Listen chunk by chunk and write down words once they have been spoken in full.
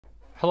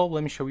Hello,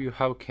 let me show you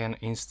how you can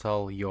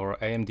install your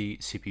AMD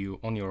CPU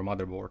on your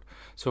motherboard.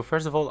 So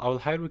first of all, I would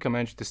highly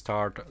recommend you to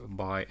start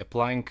by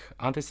applying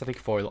anti-static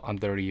foil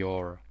under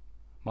your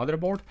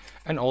motherboard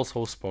and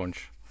also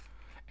sponge.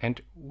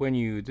 And when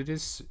you do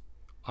this,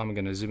 I'm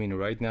gonna zoom in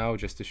right now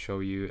just to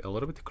show you a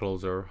little bit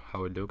closer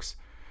how it looks.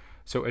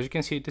 So as you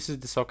can see, this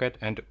is the socket,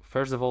 and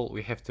first of all,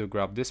 we have to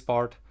grab this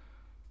part,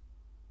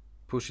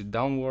 push it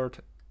downward,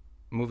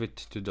 move it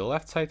to the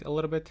left side a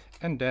little bit,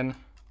 and then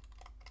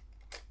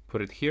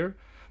put it here.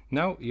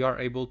 Now you are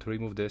able to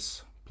remove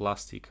this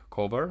plastic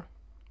cover,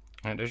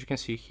 and as you can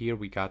see here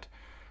we got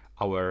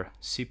our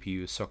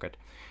CPU socket,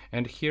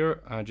 and here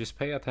just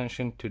pay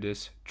attention to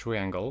this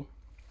triangle.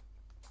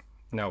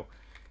 Now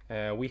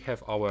we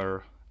have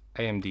our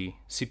AMD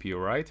CPU,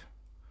 right?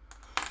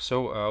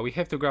 So we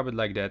have to grab it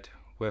like that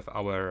with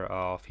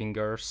our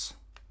fingers.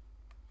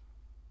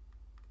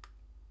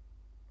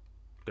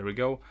 There we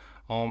go.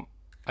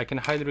 I can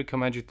highly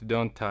recommend you to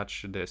don't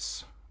touch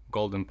this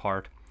golden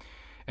part.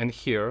 And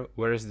here,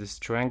 where is this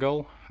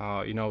triangle?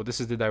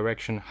 This is the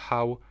direction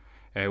how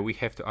we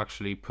have to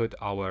actually put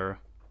our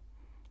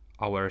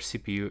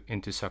CPU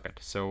into socket.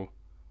 So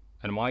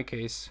in my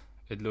case,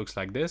 it looks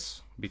like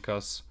this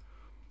because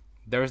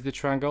there's the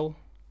triangle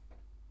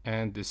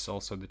and this is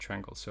also the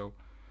triangle. So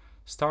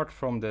start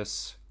from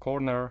this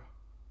corner.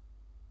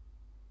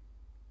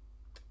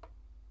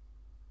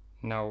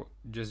 Now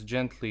just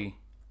gently,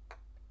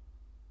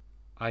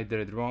 I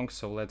did it wrong,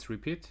 so let's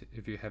repeat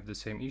if you have the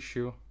same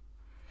issue.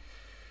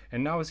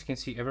 And now as you can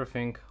see,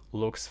 everything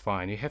looks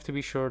fine. You have to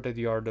be sure that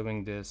you are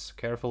doing this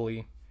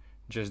carefully.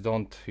 Just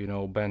don't,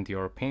 bend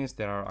your pins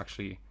that are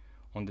actually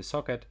on the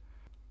socket.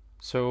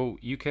 So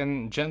you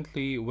can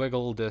gently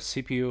wiggle the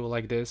CPU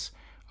like this,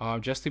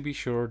 just to be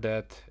sure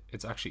that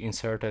it's actually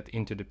inserted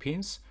into the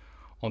pins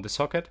on the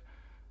socket.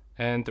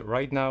 And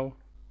right now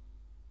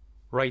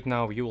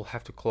you will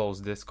have to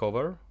close this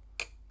cover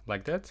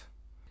like that.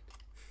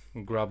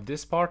 Grab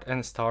this part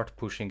and start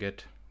pushing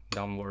it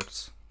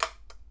downwards.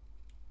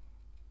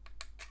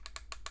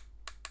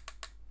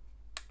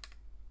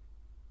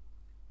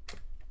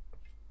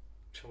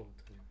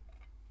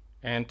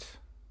 And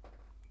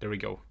there we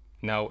go.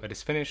 Now it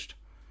is finished,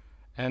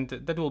 and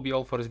that will be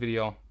all for this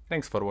video.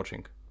 Thanks for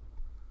watching.